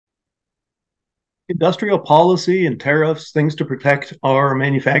industrial policy and tariffs, things to protect our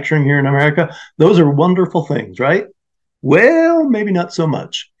manufacturing here in America, those are wonderful things, right? Well, maybe not so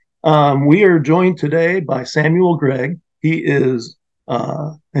much. We are joined today by Samuel Gregg. He is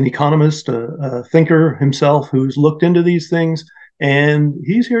an economist, a thinker himself who's looked into these things, and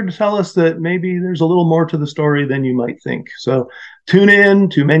he's here to tell us that maybe there's a little more to the story than you might think. So tune in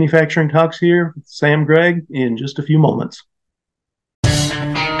to Manufacturing Talks here with Sam Gregg in just a few moments.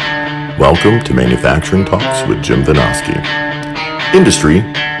 Welcome to Manufacturing Talks with Jim Vinosky. Industry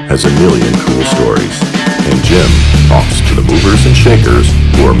has a million cool stories, and Jim talks to the movers and shakers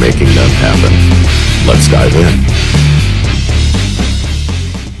who are making them happen. Let's dive in.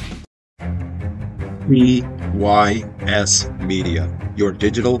 EYS Media, your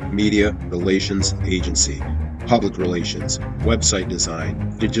digital media relations agency. Public relations, website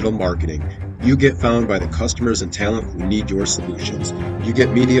design, digital marketing. You get found by the customers and talent who need your solutions. You get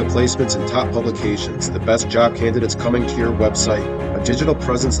media placements in top publications, the best job candidates coming to your website, a digital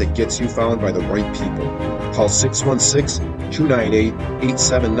presence that gets you found by the right people. Call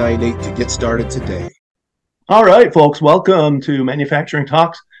 616-298-8798 to get started today. All right, folks, welcome to Manufacturing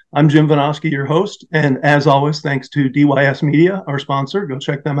Talks. I'm Jim Vinosky, your host, and as always, thanks to DYS Media, our sponsor. Go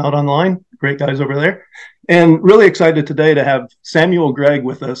check them out online. Great guys over there. And really excited today to have Samuel Gregg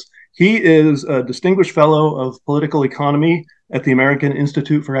with us. He is a distinguished fellow of political economy at the American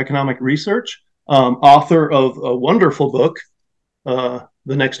Institute for Economic Research, author of a wonderful book, The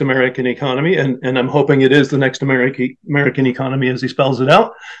Next American Economy, and I'm hoping it is the next American economy as he spells it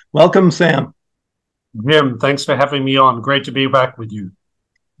out. Welcome, Sam. Jim, thanks for having me on. Great to be back with you.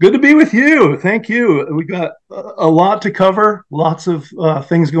 Good to be with you. Thank you. We got a lot to cover, lots of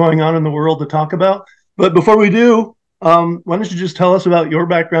things going on in the world to talk about. But before we do, why don't you just tell us about your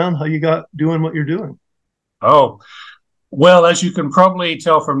background, how you got doing what you're doing? Oh, well, as you can probably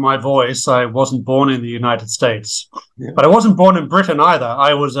tell from my voice, I wasn't born in the United States, but I wasn't born in Britain either.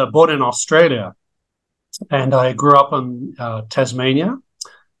 I was born in Australia, and I grew up in Tasmania.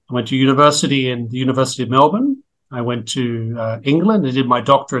 I went to university in the University of Melbourne. I went to England and did my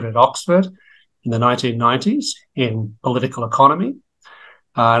doctorate at Oxford in the 1990s in political economy.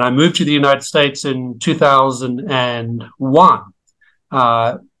 And I moved to the United States in 2001.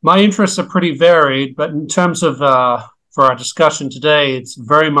 My interests are pretty varied, but in terms of, for our discussion today, it's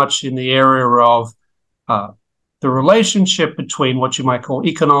very much in the area of the relationship between what you might call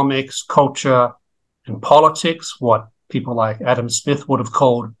economics, culture, and politics, what people like Adam Smith would have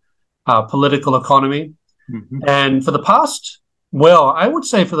called political economy. Mm-hmm. And for the past, I would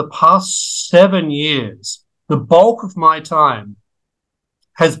say for the past 7 years, the bulk of my time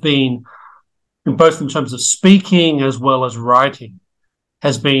has been, both in terms of speaking as well as writing,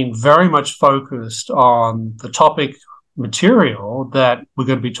 has been very much focused on the topic material that we're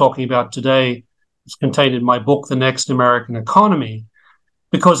going to be talking about today. It's contained in my book, The Next American Economy,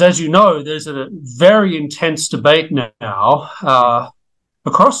 because as you know, there's a very intense debate now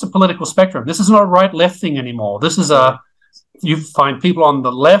across the political spectrum. This is not a right-left thing anymore. This is you find people on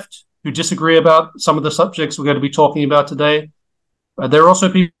the left who disagree about some of the subjects we're going to be talking about today. There are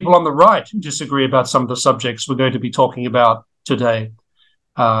also people on the right who disagree about some of the subjects we're going to be talking about today,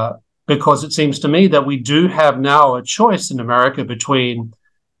 because it seems to me that we do have now a choice in America between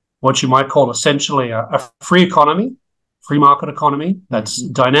what you might call essentially a free economy, free market economy that's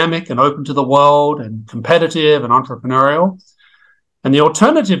dynamic and open to the world and competitive and entrepreneurial. And the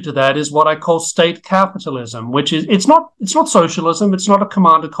alternative to that is what I call state capitalism, which is it's not socialism, it's not a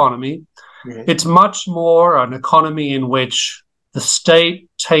command economy. Right. It's much more an economy in which the state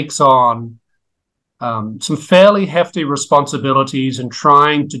takes on some fairly hefty responsibilities in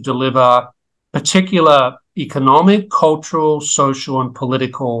trying to deliver particular economic, cultural, social, and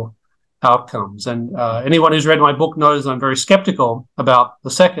political outcomes. And anyone who's read my book knows I'm very skeptical about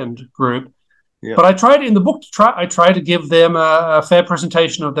the second group. Yeah. But I tried in the book, I try to give them a fair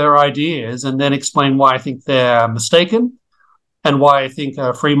presentation of their ideas and then explain why I think they're mistaken and why I think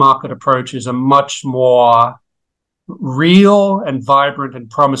a free market approach is a much more real and vibrant and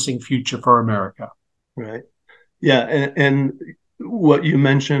promising future for America. Right. Yeah. And what you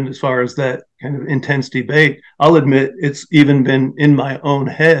mentioned as far as that kind of intense debate, I'll admit it's even been in my own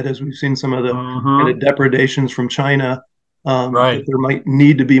head as we've seen some of the kind of depredations from China. Right. There might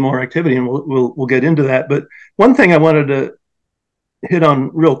need to be more activity, and we'll get into that. But one thing I wanted to hit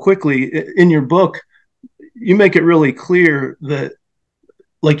on real quickly, in your book, you make it really clear that,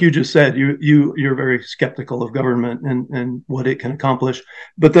 like you just said, you're very skeptical of government and what it can accomplish.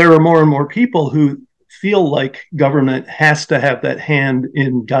 But there are more and more people who feel like government has to have that hand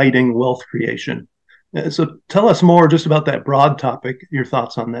in guiding wealth creation. So tell us more just about that broad topic, your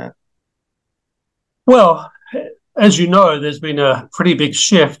thoughts on that. Well, as you know, there's been a pretty big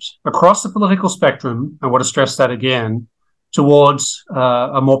shift across the political spectrum, I want to stress that again, towards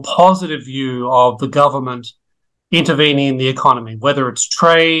a more positive view of the government intervening in the economy, whether it's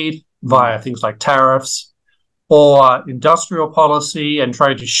trade via things like tariffs or industrial policy and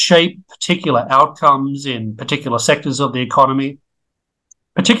trying to shape particular outcomes in particular sectors of the economy,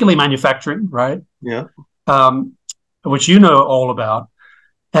 particularly manufacturing, right? Yeah. Which you know all about.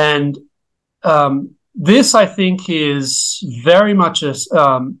 And this, I think, is very much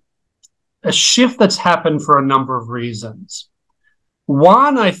a shift that's happened for a number of reasons.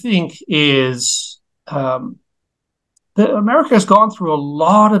 One, I think, is that America has gone through a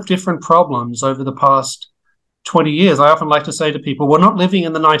lot of different problems over the past 20 years. I often like to say to people, we're not living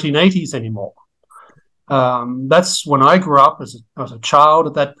in the 1980s anymore. That's when I grew up as a child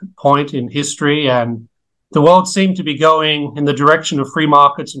at that point in history, and the world seemed to be going in the direction of free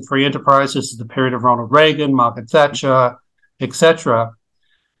markets and free enterprise. This is the period of Ronald Reagan, Margaret Thatcher, etc.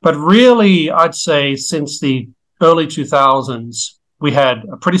 But really, I'd say since the early 2000s, we had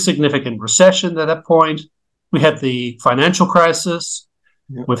a pretty significant recession at that point. We had the financial crisis.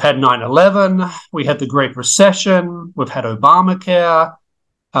 Yep. We've had 9/11. We had the Great Recession. We've had Obamacare.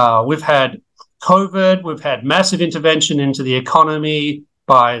 We've had COVID. We've had massive intervention into the economy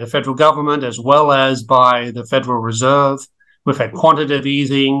by the federal government as well as by the Federal Reserve. We've had quantitative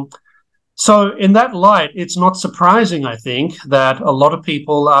easing. So in that light, it's not surprising, I think, that a lot of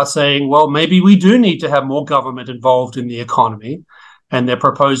people are saying, well, maybe we do need to have more government involved in the economy, and they're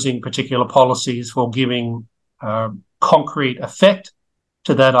proposing particular policies for giving concrete effect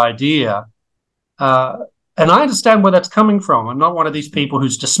to that idea. And I understand where that's coming from. I'm not one of these people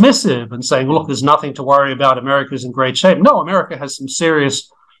who's dismissive and saying, look, there's nothing to worry about. America's in great shape. No, America has some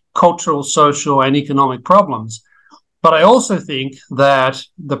serious cultural, social, and economic problems. But I also think that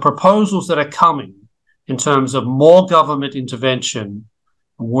the proposals that are coming in terms of more government intervention,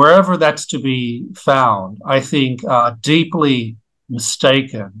 wherever that's to be found, I think are deeply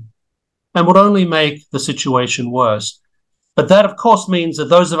mistaken and would only make the situation worse. But that, of course, means that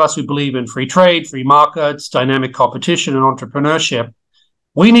those of us who believe in free trade, free markets, dynamic competition, and entrepreneurship,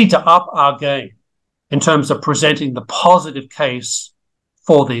 we need to up our game in terms of presenting the positive case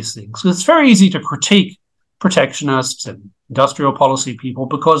for these things. It's very easy to critique protectionists and industrial policy people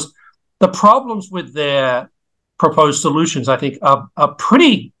because the problems with their proposed solutions, I think, are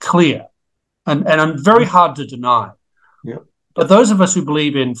pretty clear and very hard to deny. Yeah. But those of us who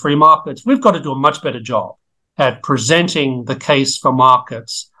believe in free markets, we've got to do a much better job at presenting the case for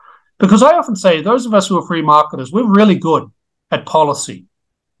markets. Because I often say those of us who are free marketers, we're really good at policy.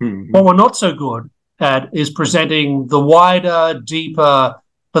 Mm-hmm. What we're not so good at is presenting the wider, deeper,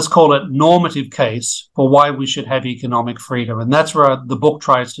 let's call it normative case for why we should have economic freedom. And that's where the book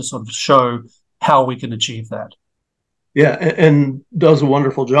tries to sort of show how we can achieve that. Yeah, and does a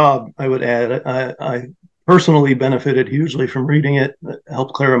wonderful job, I would add. I personally benefited hugely from reading it. It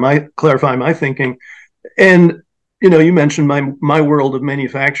helped clarify my thinking. And, you know, you mentioned my world of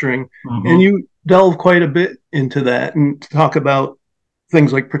manufacturing, mm-hmm. and you delve quite a bit into that and talk about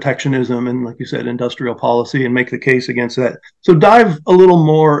things like protectionism and, like you said, industrial policy and make the case against that. So dive a little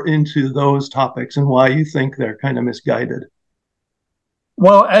more into those topics and why you think they're kind of misguided.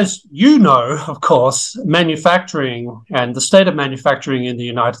 Well, as you know, of course, manufacturing and the state of manufacturing in the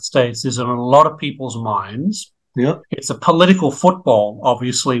United States is in a lot of people's minds. Yep. It's a political football.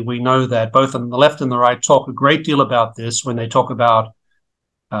 Obviously, we know that both on the left and the right talk a great deal about this when they talk about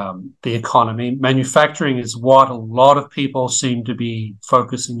the economy. Manufacturing is what a lot of people seem to be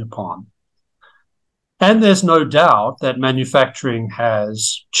focusing upon. And there's no doubt that manufacturing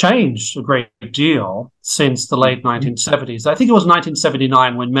has changed a great deal since the late 1970s. I think it was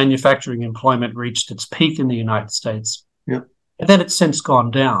 1979 when manufacturing employment reached its peak in the United States. Yep. And then it's since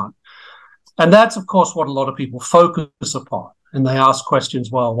gone down. And that's, of course, what a lot of people focus upon. And they ask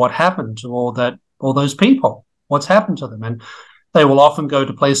questions, well, what happened to all those people? What's happened to them? And they will often go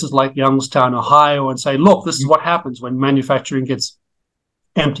to places like Youngstown, Ohio, and say, look, this is what happens when manufacturing gets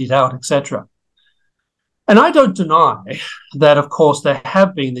emptied out, etc. And I don't deny that, of course, there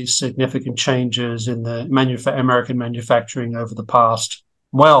have been these significant changes in the American manufacturing over the past,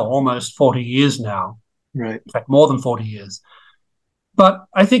 well, almost 40 years now. Right. In fact, more than 40 years. But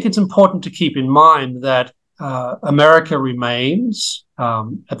I think it's important to keep in mind that America remains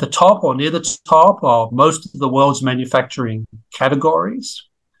at the top or near the top of most of the world's manufacturing categories,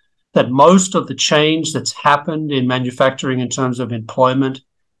 that most of the change that's happened in manufacturing in terms of employment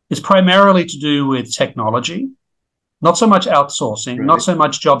is primarily to do with technology, not so much outsourcing, right. Not so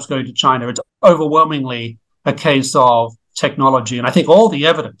much jobs going to China. It's overwhelmingly a case of technology. And I think all the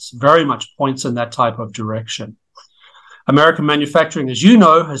evidence very much points in that type of direction. American manufacturing, as you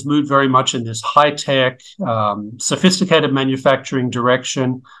know, has moved very much in this high-tech, sophisticated manufacturing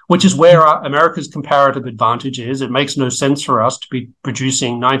direction, which is where America's comparative advantage is. It makes no sense for us to be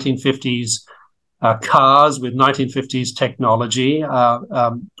producing 1950s cars with 1950s technology.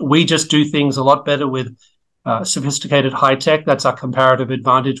 We just do things a lot better with sophisticated high-tech. That's our comparative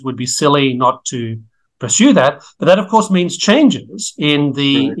advantage. It would be silly not to pursue that. But that, of course, means changes in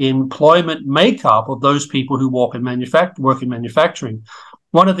the employment makeup of those people who work in manufacturing.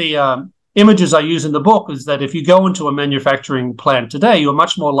 One of the images I use in the book is that if you go into a manufacturing plant today, you're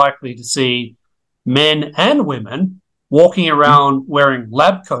much more likely to see men and women walking around wearing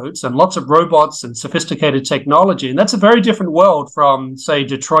lab coats and lots of robots and sophisticated technology. And that's a very different world from, say,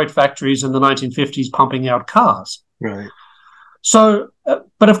 Detroit factories in the 1950s pumping out cars. Right. So,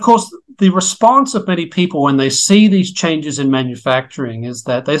 but of course, the response of many people when they see these changes in manufacturing is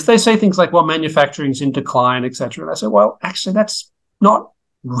that they say things like, well, manufacturing's in decline, et cetera. And I say, well, actually, that's not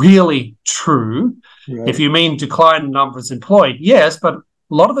really true. Right. If you mean decline in numbers employed, yes, but a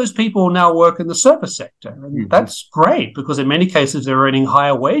lot of those people now work in the service sector. And that's great because in many cases, they're earning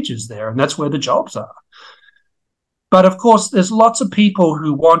higher wages there, and that's where the jobs are. But of course, there's lots of people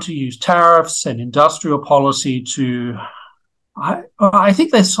who want to use tariffs and industrial policy to... I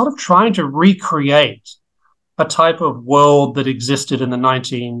think they're sort of trying to recreate a type of world that existed in the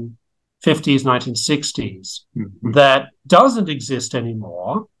 1950s, 1960s that doesn't exist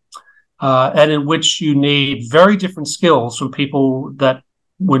anymore, and in which you need very different skills from people that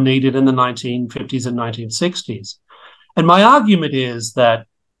were needed in the 1950s and 1960s. And my argument is that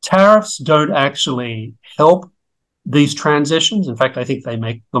tariffs don't actually help these transitions. In fact, I think they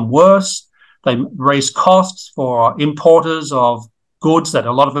make them worse. They raise costs for importers of goods that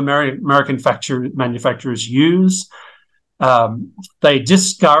a lot of American manufacturers use. They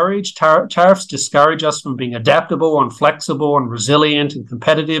discourage, tariffs discourage us from being adaptable and flexible and resilient and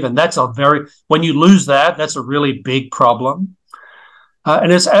competitive. And that's when you lose that, that's a really big problem.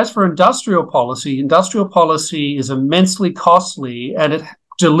 And as for industrial policy is immensely costly and it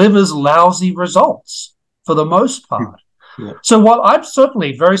delivers lousy results for the most part. Yeah. So while I'm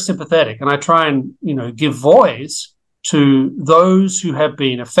certainly very sympathetic and I try and, give voice to those who have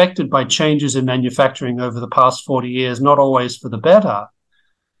been affected by changes in manufacturing over the past 40 years, not always for the better,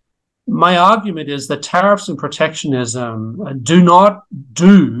 my argument is that tariffs and protectionism do not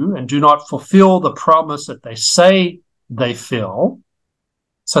fulfill the promise that they say they fill.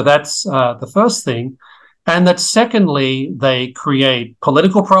 So that's the first thing. And that secondly, they create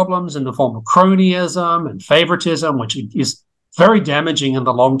political problems in the form of cronyism and favoritism, which is very damaging in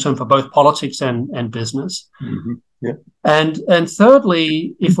the long term for both politics and business. Yeah. And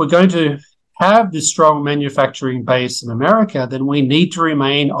thirdly, if we're going to have this strong manufacturing base in America, then we need to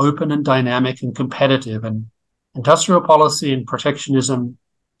remain open and dynamic and competitive. And industrial policy and protectionism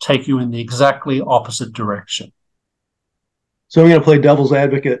take you in the exactly opposite direction. So I'm going to play devil's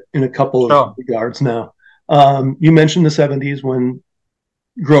advocate in a couple of regards now. You mentioned the 70s when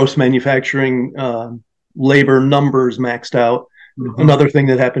gross manufacturing labor numbers maxed out. Another thing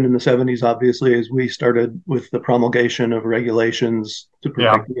that happened in the 70s, obviously, is we started with the promulgation of regulations to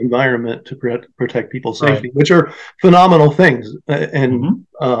protect the environment, to protect people's safety, which are phenomenal things. And,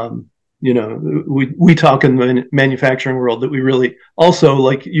 we talk in the manufacturing world that we really also,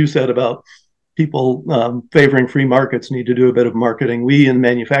 like you said about people favoring free markets, need to do a bit of marketing. We in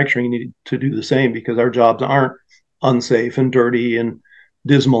manufacturing need to do the same because our jobs aren't unsafe and dirty and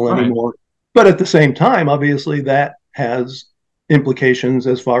dismal anymore. But at the same time, obviously, that has implications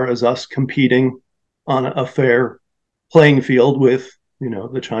as far as us competing on a fair playing field with,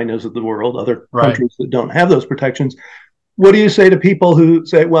 the Chinas of the world, other countries that don't have those protections. What do you say to people who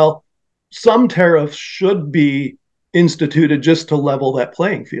say, well, some tariffs should be instituted just to level that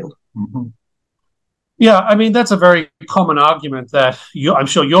playing field? Yeah, I mean, that's a very common argument that I'm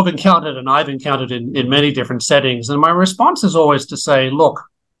sure you've encountered and I've encountered in many different settings. And my response is always to say, look,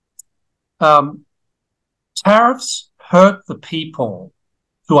 tariffs hurt the people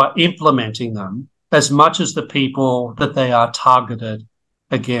who are implementing them as much as the people that they are targeted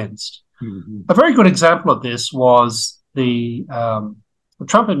against. A very good example of this was the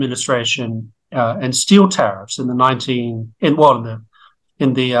Trump administration and steel tariffs in the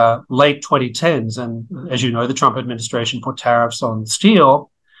late 2010s. And as you know, the Trump administration put tariffs on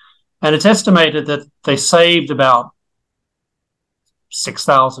steel, and it's estimated that they saved about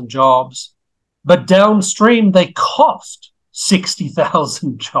 6,000 jobs, but downstream they cost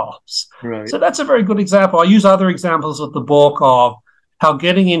 60,000 jobs. So that's a very good example. I use other examples of the book of how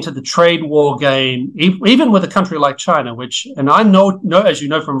getting into the trade war game, even with a country like China, which, and I know, as you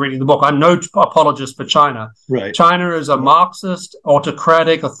know from reading the book, I'm no apologist for China. Right. China is a Marxist,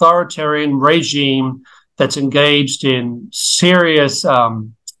 autocratic, authoritarian regime that's engaged in seriously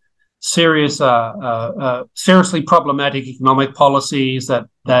problematic economic policies that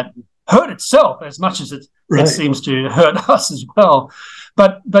hurt itself as much as it seems to hurt us as well.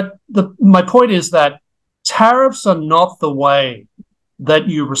 But my point is that tariffs are not the way that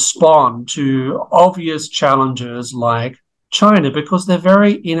you respond to obvious challenges like China, because they're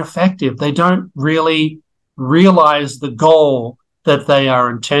very ineffective. They don't really realize the goal that they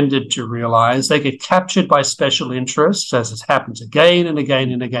are intended to realize. They get captured by special interests, as it happens again and again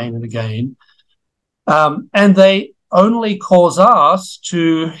and again and again. And they only cause us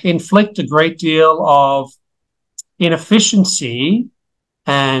to inflict a great deal of inefficiency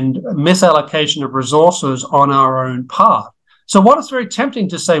and misallocation of resources on our own part. So while it's very tempting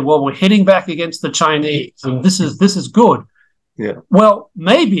to say, well, we're hitting back against the Chinese and this is good. Yeah. Well,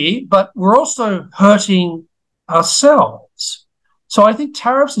 maybe, but we're also hurting ourselves. So I think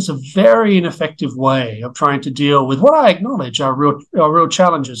tariffs is a very ineffective way of trying to deal with what I acknowledge are real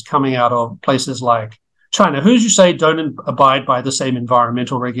challenges coming out of places like China, who, as you say, don't abide by the same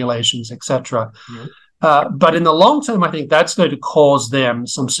environmental regulations, etc. Mm-hmm. But in the long term, I think that's going to cause them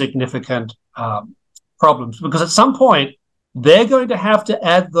some significant problems, because at some point, they're going to have to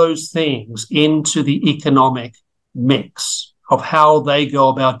add those things into the economic mix of how they go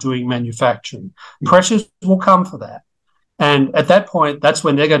about doing manufacturing. Mm-hmm. Pressures will come for that. And at that point, that's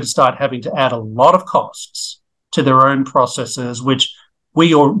when they're going to start having to add a lot of costs to their own processes, which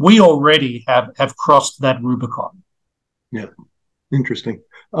we already have crossed that Rubicon. Yeah, interesting.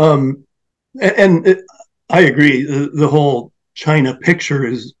 I agree. The whole China picture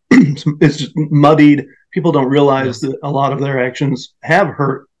is just muddied. People don't realize that a lot of their actions have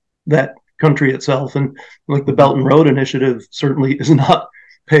hurt that country itself. And like the Belt and Road Initiative certainly is not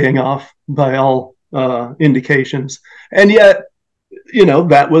paying off by all indications. And yet,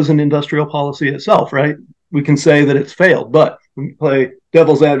 that was an industrial policy itself, right? We can say that it's failed, but we play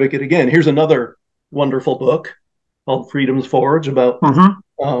devil's advocate again. Here's another wonderful book called Freedom's Forge about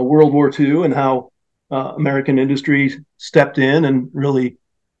World War II and how American industry stepped in and really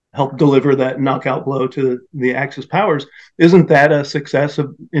helped deliver that knockout blow to the Axis powers. Isn't that a success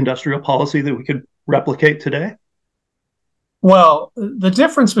of industrial policy that we could replicate today? Well, the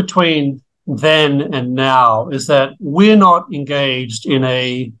difference between then and now is that we're not engaged in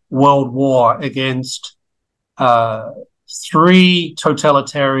a world war against three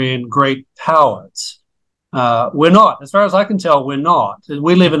totalitarian great powers. We're not. As far as I can tell, we're not.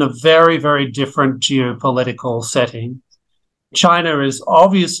 We live in a very, very different geopolitical setting. China is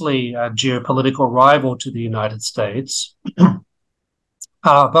obviously a geopolitical rival to the United States,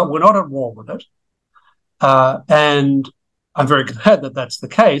 but we're not at war with it. And I'm very glad that that's the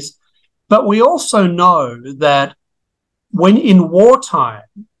case. But we also know that when in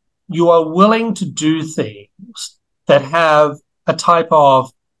wartime, you are willing to do things that have a type of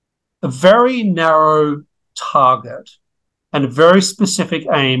a very narrow target and a very specific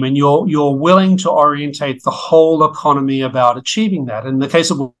aim, and you're willing to orientate the whole economy about achieving that. In the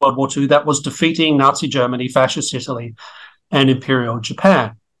case of World War II, that was defeating Nazi Germany, fascist Italy, and Imperial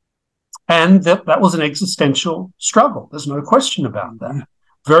Japan. And that was an existential struggle. There's no question about that.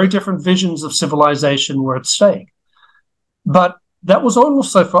 Very different visions of civilization were at stake. But that was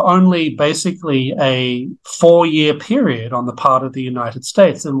also for only basically a 4-year period on the part of the United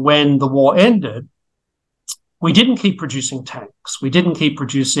States. And when the war ended, we didn't keep producing tanks. We didn't keep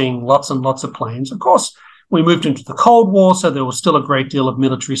producing lots and lots of planes. Of course, we moved into the Cold War, so there was still a great deal of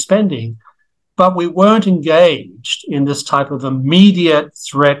military spending, but we weren't engaged in this type of immediate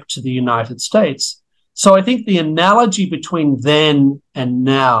threat to the United States. So I think the analogy between then and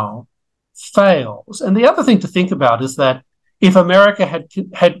now fails. And the other thing to think about is that if America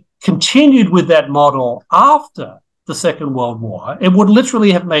had continued with that model after the Second World War, it would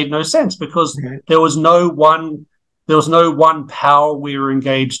literally have made no sense, because there was no one power we were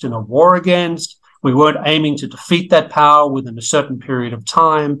engaged in a war against. We weren't aiming to defeat that power within a certain period of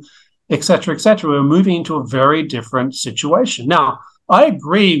time, et cetera, et cetera. We were moving into a very different situation. Now, I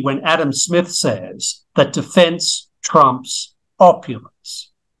agree when Adam Smith says that defense trumps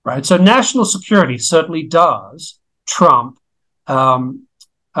opulence, right? So national security certainly does trump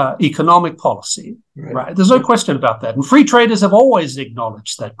economic policy, right? There's no question about that. And free traders have always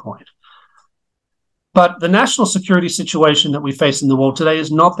acknowledged that point. But the national security situation that we face in the world today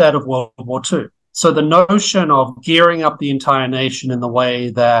is not that of World War II. So the notion of gearing up the entire nation in the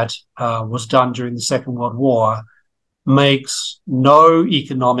way that was done during the Second World War makes no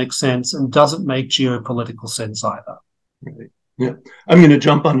economic sense and doesn't make geopolitical sense either. Right. Yeah. I'm going to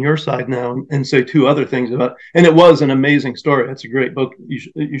jump on your side now and say two other things about, and it was an amazing story. It's a great book.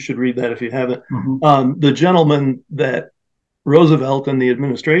 You should read that if you haven't. The gentleman that Roosevelt and the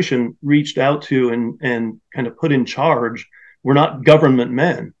administration reached out to and kind of put in charge were not government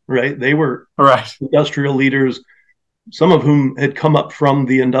men, right? They were industrial leaders, some of whom had come up from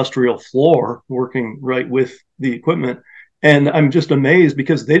the industrial floor working right with the equipment. And I'm just amazed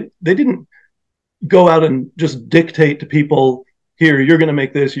because they didn't go out and just dictate to people, here, you're going to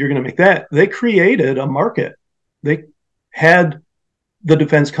make this, you're going to make that. They created a market. They had the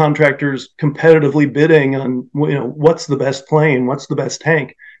defense contractors competitively bidding on, what's the best plane, what's the best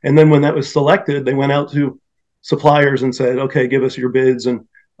tank. And then when that was selected, they went out to suppliers and said, okay, give us your bids, and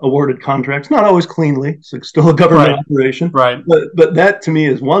awarded contracts, not always cleanly. It's still a government operation. Right. But that to me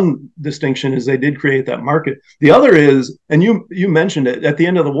is one distinction, is they did create that market. The other is, and you mentioned it, at the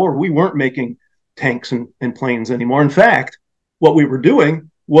end of the war, we weren't making tanks and planes anymore. In fact, what we were doing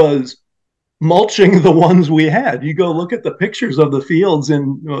was mulching the ones we had. You go look at the pictures of the fields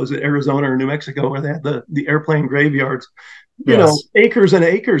in, was it Arizona or New Mexico, where they had the airplane graveyards, acres and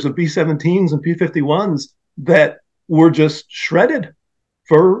acres of B-17s and P-51s that were just shredded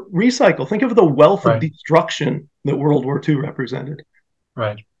for recycle. Think of the wealth of destruction that World War II represented.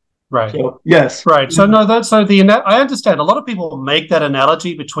 Right. So, yes. Right. So no, I understand. A lot of people make that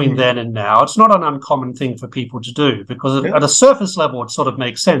analogy between then and now. It's not an uncommon thing for people to do, because at a surface level, it sort of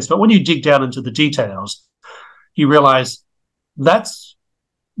makes sense. But when you dig down into the details, you realize that's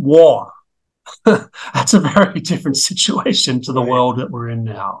war. That's a very different situation to the world that we're in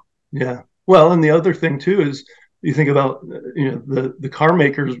now. Yeah. Well, and the other thing too is, you think about, the car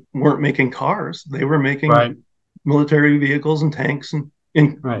makers weren't making cars; they were making military vehicles and tanks and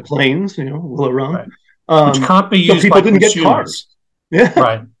planes, will around, which can't be used. So people by didn't consumers. Get cars. Yeah.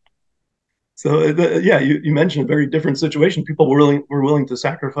 Right. So you mentioned a very different situation. People were willing to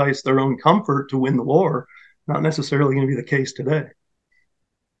sacrifice their own comfort to win the war. Not necessarily going to be the case today.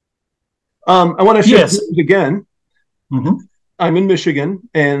 I want to shift gears again. I'm in Michigan,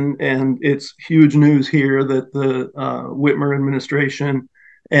 and it's huge news here that the Whitmer administration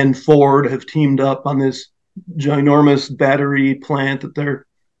and Ford have teamed up on this ginormous battery plant that they're,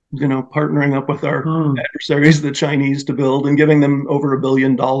 partnering up with our adversaries, the Chinese, to build, and giving them over $1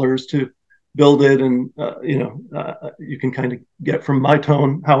 billion to build it. And, you can kind of get from my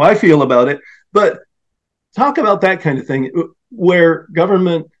tone how I feel about it. But talk about that kind of thing, where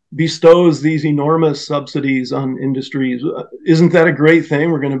government bestows these enormous subsidies on industries. Isn't that a great thing?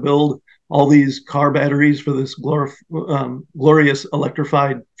 We're going to build all these car batteries for this glorious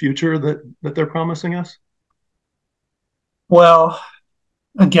electrified future that they're promising us. Well,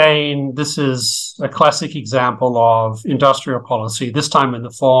 again, this is a classic example of industrial policy, this time in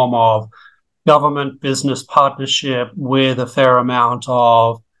the form of government-business partnership with a fair amount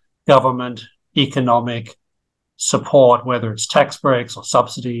of government economic support, whether it's tax breaks or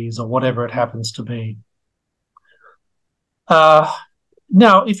subsidies or whatever it happens to be.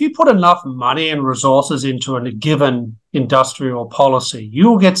 Now, if you put enough money and resources into a given industrial policy,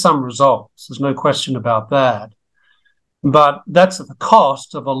 you'll get some results. There's no question about that. But that's at the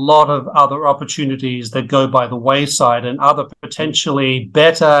cost of a lot of other opportunities that go by the wayside, and other potentially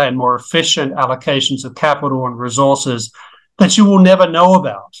better and more efficient allocations of capital and resources that you will never know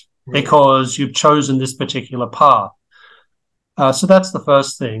about because you've chosen this particular path. So that's the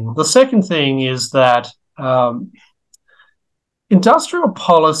first thing. The second thing is that industrial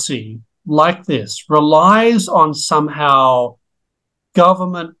policy like this relies on somehow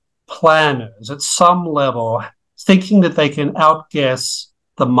government planners at some level thinking that they can outguess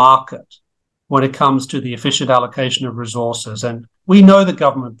the market when it comes to the efficient allocation of resources. And we know the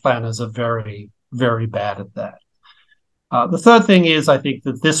government planners are very, very bad at that. The third thing is, I think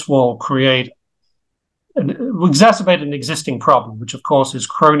that this will exacerbate an existing problem, which of course is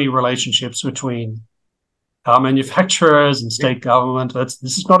crony relationships between car manufacturers and state government. This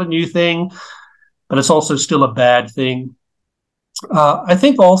is not a new thing, but it's also still a bad thing. I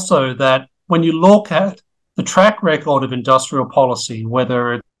think also that when you look at the track record of industrial policy,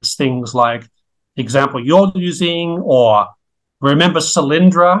 whether it's things like the example you're using, or remember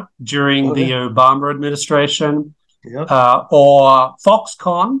Solyndra during the Obama administration, or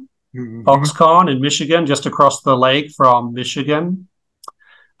Foxconn in Michigan, just across the lake from Michigan.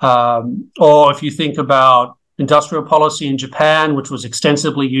 Or if you think about industrial policy in Japan, which was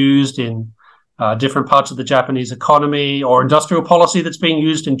extensively used in different parts of the Japanese economy, or industrial policy that's being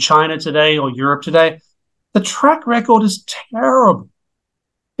used in China today or Europe today, the track record is terrible.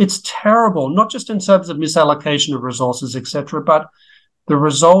 it's terrible, not just in terms of misallocation of resources, etc., but the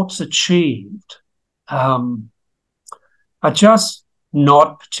results achieved are just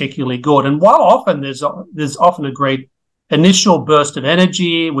not particularly good. And while often there's often a great initial burst of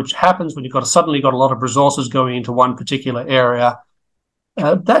energy, which happens when you've suddenly got a lot of resources going into one particular area,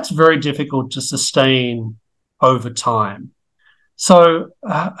 that's very difficult to sustain over time. So,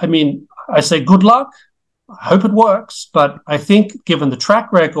 I say good luck. I hope it works, but I think given the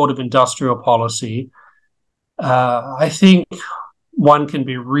track record of industrial policy, I think one can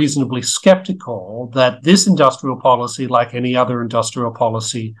be reasonably skeptical that this industrial policy, like any other industrial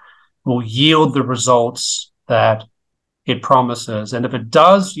policy, will yield the results that it promises. And if it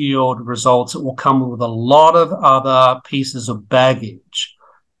does yield results, it will come with a lot of other pieces of baggage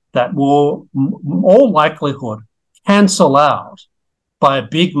that will, in all likelihood, cancel out by a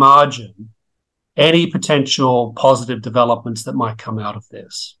big margin any potential positive developments that might come out of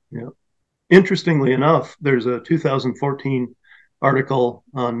this. Yeah. Interestingly enough, there's a 2014 article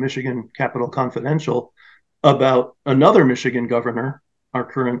on Michigan Capital Confidential about another Michigan governor, our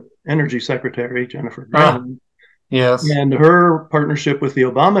current energy secretary, Jennifer Granholm. Yes. And her partnership with the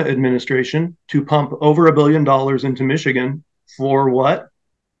Obama administration to pump over $1 billion into Michigan for what?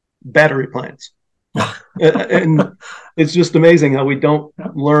 Battery plants. And it's just amazing how we don't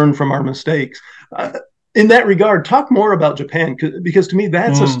learn from our mistakes. In that regard, talk more about Japan, because to me,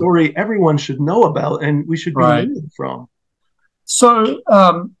 that's a story everyone should know about and we should be learning from. So,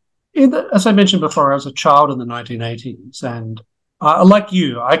 as I mentioned before, I was a child in the 1980s, and like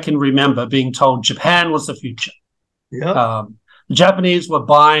you, I can remember being told Japan was the future. Yeah. The Japanese were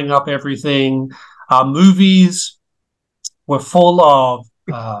buying up everything. Our movies were full of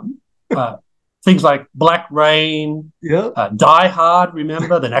things like Black Rain, Die Hard,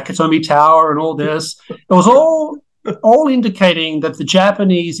 remember, the Nakatomi Tower and all this. It was all indicating that the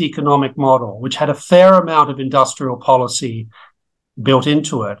Japanese economic model, which had a fair amount of industrial policy built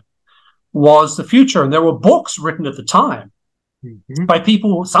into it, was the future. And there were books written at the time by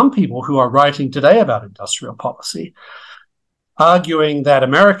some people who are writing today about industrial policy, arguing that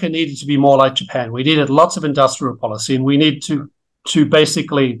America needed to be more like Japan. We needed lots of industrial policy, and we need to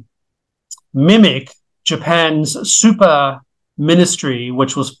basically mimic Japan's super ministry,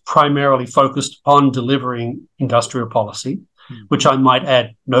 which was primarily focused on delivering industrial policy, which I might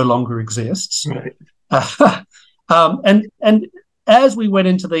add no longer exists. Right. And as we went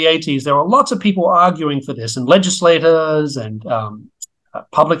into the 80s, there were lots of people arguing for this, and legislators and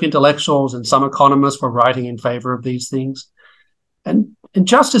public intellectuals and some economists were writing in favor of these things. And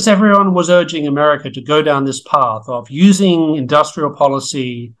just as everyone was urging America to go down this path of using industrial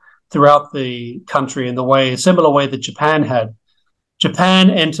policy throughout the country in a similar way that Japan had, Japan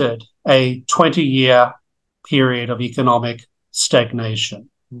entered a 20-year period of economic stagnation.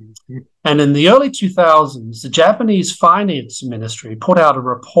 And in the early 2000s, the Japanese Finance Ministry put out a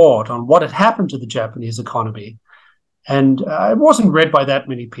report on what had happened to the Japanese economy. And it wasn't read by that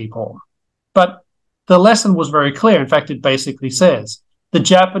many people. But the lesson was very clear. In fact, it basically says the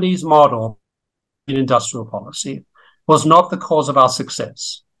Japanese model in industrial policy was not the cause of our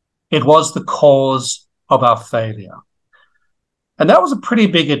success. It was the cause of our failure. And that was a pretty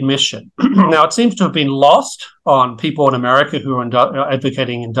big admission. Now, it seems to have been lost on people in America who are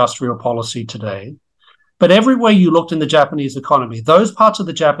advocating industrial policy today. But everywhere you looked in the Japanese economy, those parts of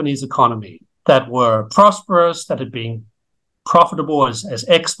the Japanese economy that were prosperous, that had been profitable as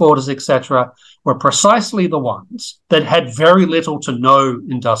exporters, etc., were precisely the ones that had very little to no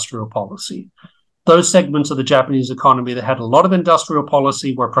industrial policy. Those segments of the Japanese economy that had a lot of industrial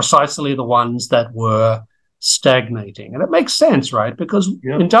policy were precisely the ones that were stagnating. And it makes sense, right? Because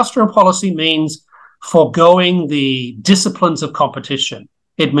industrial policy means foregoing the disciplines of competition.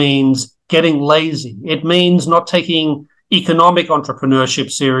 It means getting lazy. It means not taking economic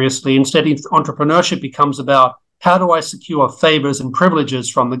entrepreneurship seriously. Instead, entrepreneurship becomes about how do I secure favors and privileges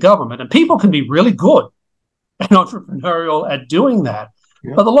from the government? And people can be really good and entrepreneurial at doing that.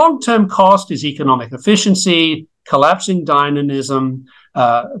 Yeah. But the long-term cost is economic efficiency, collapsing dynamism,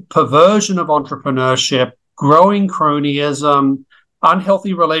 perversion of entrepreneurship, growing cronyism,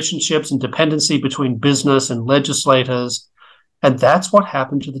 unhealthy relationships and dependency between business and legislators. And that's what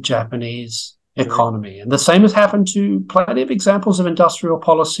happened to the Japanese economy. And the same has happened to plenty of examples of industrial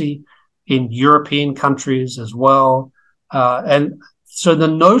policy in European countries as well. And so the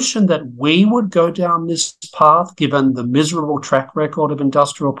notion that we would go down this path, given the miserable track record of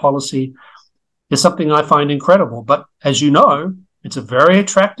industrial policy, is something I find incredible. But as you know, it's a very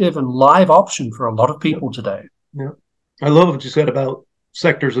attractive and live option for a lot of people today. Yeah, I love what you said about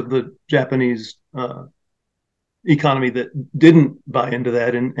sectors of the Japanese economy that didn't buy into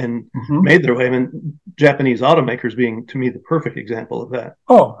that and made their way. I mean, Japanese automakers being, to me, the perfect example of that.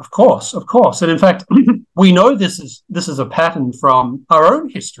 Oh, of course. And in fact, we know this is a pattern from our own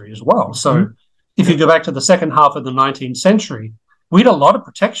history as well. So if you go back to the second half of the 19th century, we had a lot of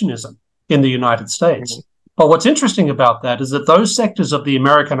protectionism in the United States. But what's interesting about that is that those sectors of the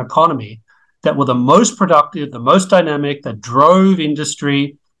American economy that were the most productive, the most dynamic, that drove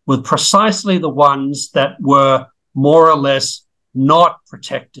industry, were precisely the ones that were more or less not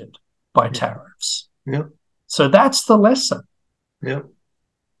protected by tariffs. So that's the lesson. That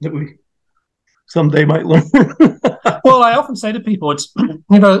we someday might learn. Well, I often say to people, it's,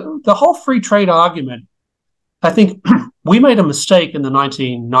 the whole free trade argument, I think we made a mistake in the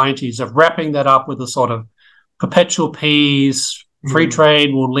 1990s of wrapping that up with a sort of perpetual peace, free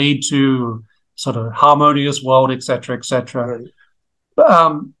trade will lead to sort of harmonious world, et cetera, et cetera.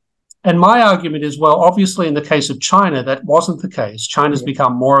 And my argument is, well, obviously in the case of China, that wasn't the case. China's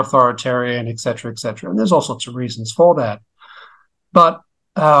become more authoritarian, et cetera, and there's all sorts of reasons for that. But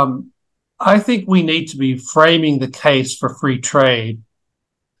I think we need to be framing the case for free trade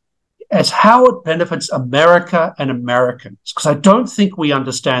as how it benefits America and Americans, because I don't think we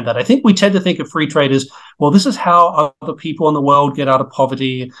understand that. I think we tend to think of free trade as, well, this is how other people in the world get out of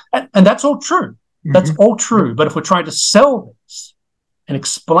poverty. And that's all true. That's all true. But if we're trying to sell this and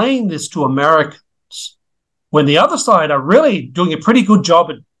explain this to Americans, when the other side are really doing a pretty good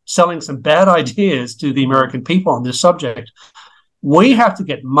job at selling some bad ideas to the American people on this subject, we have to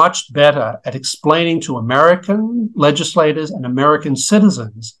get much better at explaining to American legislators and American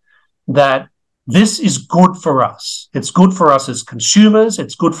citizens that this is good for us. It's good for us as consumers.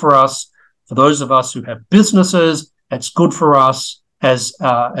 It's good for us, for those of us who have businesses. It's good for us as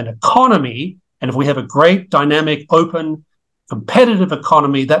an economy. And if we have a great, dynamic, open, competitive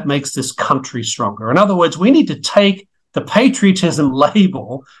economy, that makes this country stronger. In other words, we need to take the patriotism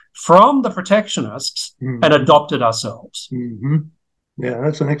label from the protectionists and adopt it ourselves. Yeah,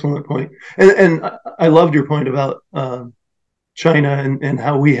 that's an excellent point. And I loved your point about China and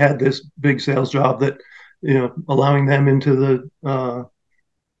how we had this big sales job that, allowing them into the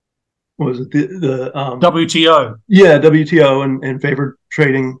what was it, the WTO? Yeah, WTO and favored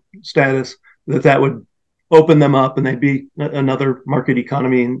trading status, that would open them up and they'd be another market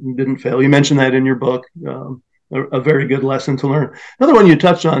economy and didn't fail. You mentioned that in your book, a very good lesson to learn. Another one you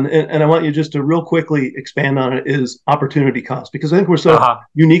touched on, and I want you just to real quickly expand on it, is opportunity cost, because I think we're so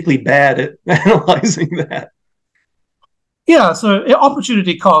uniquely bad at analyzing that. Yeah, so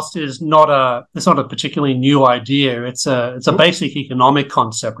opportunity cost is not a particularly new idea. It's a basic economic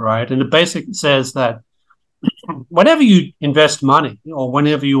concept, right? And it basically says that whenever you invest money or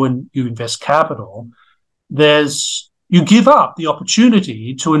whenever you invest capital, you give up the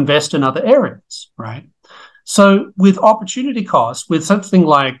opportunity to invest in other areas, right? So with opportunity costs, with something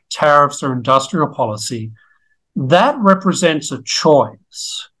like tariffs or industrial policy, that represents a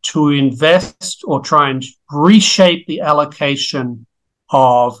choice to invest or try and reshape the allocation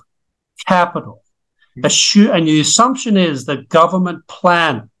of capital. And the assumption is that government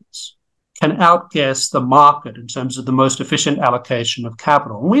planners can outguess the market in terms of the most efficient allocation of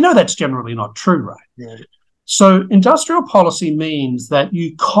capital. And we know that's generally not true, right? So industrial policy means that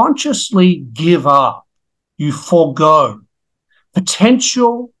you consciously give up, you forego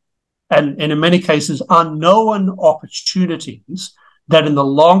potential and in many cases unknown opportunities that in the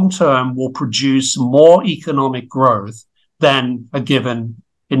long term will produce more economic growth than a given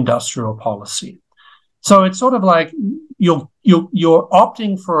industrial policy. So it's sort of like you're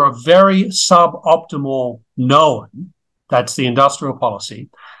opting for a very suboptimal known, that's the industrial policy,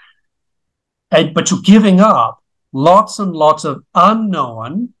 but you're giving up lots and lots of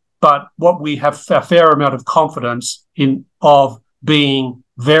unknown, but what we have a fair amount of confidence in of being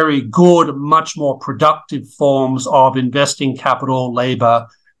very good, much more productive forms of investing capital, labor,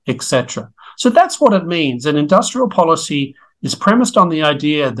 etc. So that's what it means. And industrial policy is premised on the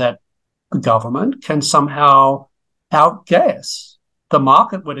idea that the government can somehow outguess the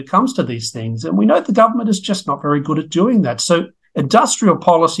market when it comes to these things. And we know the government is just not very good at doing that. So industrial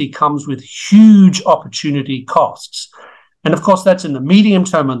policy comes with huge opportunity costs. And of course, that's in the medium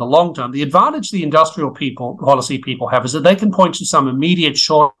term and the long term. The advantage the industrial policy people have is that they can point to some immediate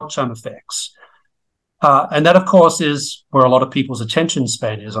short-term effects. And that, of course, is where a lot of people's attention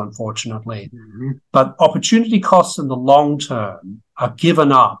span is, unfortunately. But opportunity costs in the long term are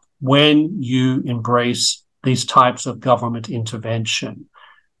given up when you embrace these types of government intervention.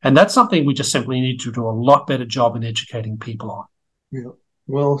 And that's something we just simply need to do a lot better job in educating people on.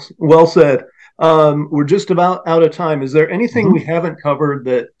 Well said. We're just about out of time. Is there anything we haven't covered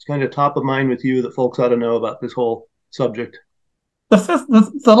that's kind of top of mind with you that folks ought to know about this whole subject?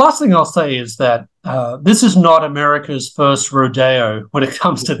 The last thing I'll say is that this is not America's first rodeo when it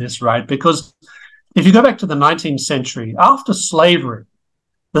comes to this, right? Because if you go back to the 19th century, after slavery,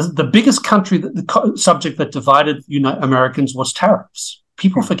 the biggest country, the subject that divided Americans was tariffs.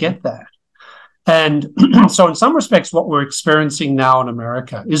 People forget that. And so in some respects, what we're experiencing now in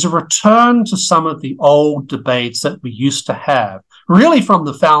America is a return to some of the old debates that we used to have, really from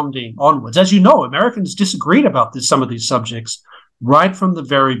the founding onwards. As you know, Americans disagreed about some of these subjects right from the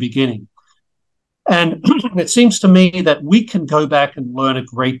very beginning. And it seems to me that we can go back and learn a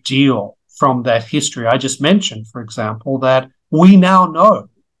great deal from that history. I just mentioned, for example, that we now know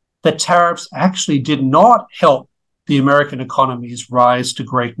that tariffs actually did not help the American economy's rise to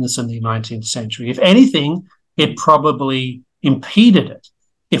greatness in the 19th century. If anything, it probably impeded it.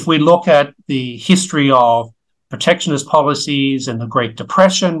 If we look at the history of protectionist policies and the Great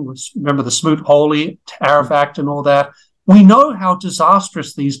Depression, remember the Smoot-Hawley Tariff Act and all that, we know how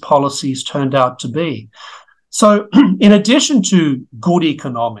disastrous these policies turned out to be. So in addition to good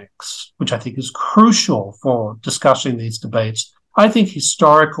economics, which I think is crucial for discussing these debates, I think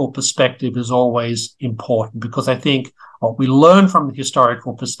historical perspective is always important, because I think what we learn from the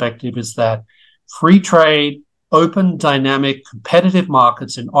historical perspective is that free trade, open, dynamic, competitive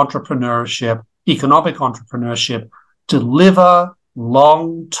markets in entrepreneurship, economic entrepreneurship, deliver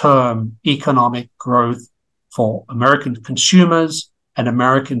long-term economic growth for American consumers and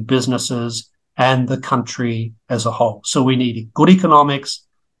American businesses and the country as a whole. So we need good economics.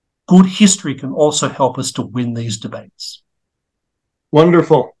 Good history can also help us to win these debates.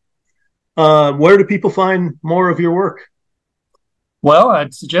 Wonderful. Where do people find more of your work? Well,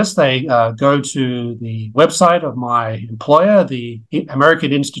 I'd suggest they go to the website of my employer, the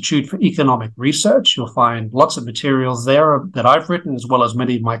American Institute for Economic Research. You'll find lots of materials there that I've written, as well as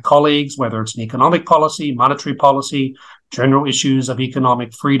many of my colleagues, whether it's in economic policy, monetary policy, general issues of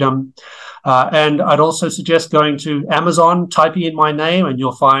economic freedom. And I'd also suggest going to Amazon, typing in my name, and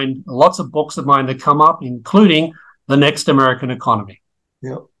you'll find lots of books of mine that come up, including The Next American Economy.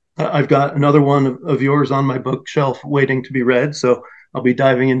 Yeah. I've got another one of yours on my bookshelf waiting to be read, so I'll be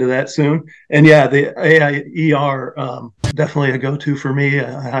diving into that soon. And yeah, the AIER, definitely a go-to for me.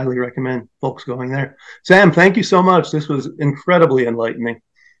 I highly recommend folks going there. Sam, thank you so much. This was incredibly enlightening.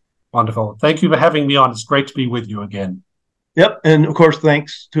 Wonderful. Thank you for having me on. It's great to be with you again. Yep. And of course,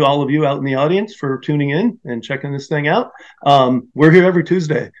 thanks to all of you out in the audience for tuning in and checking this thing out. We're here every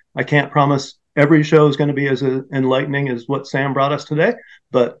Tuesday. I can't promise every show is going to be as enlightening as what Sam brought us today,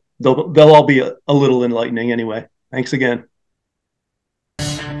 but they'll all be a little enlightening anyway. Thanks again.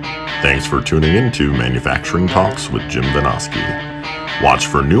 Thanks for tuning in to Manufacturing Talks with Jim Vinosky. Watch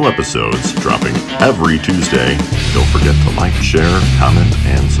for new episodes dropping every Tuesday. Don't forget to like, share, comment,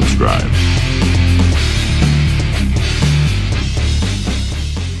 and subscribe.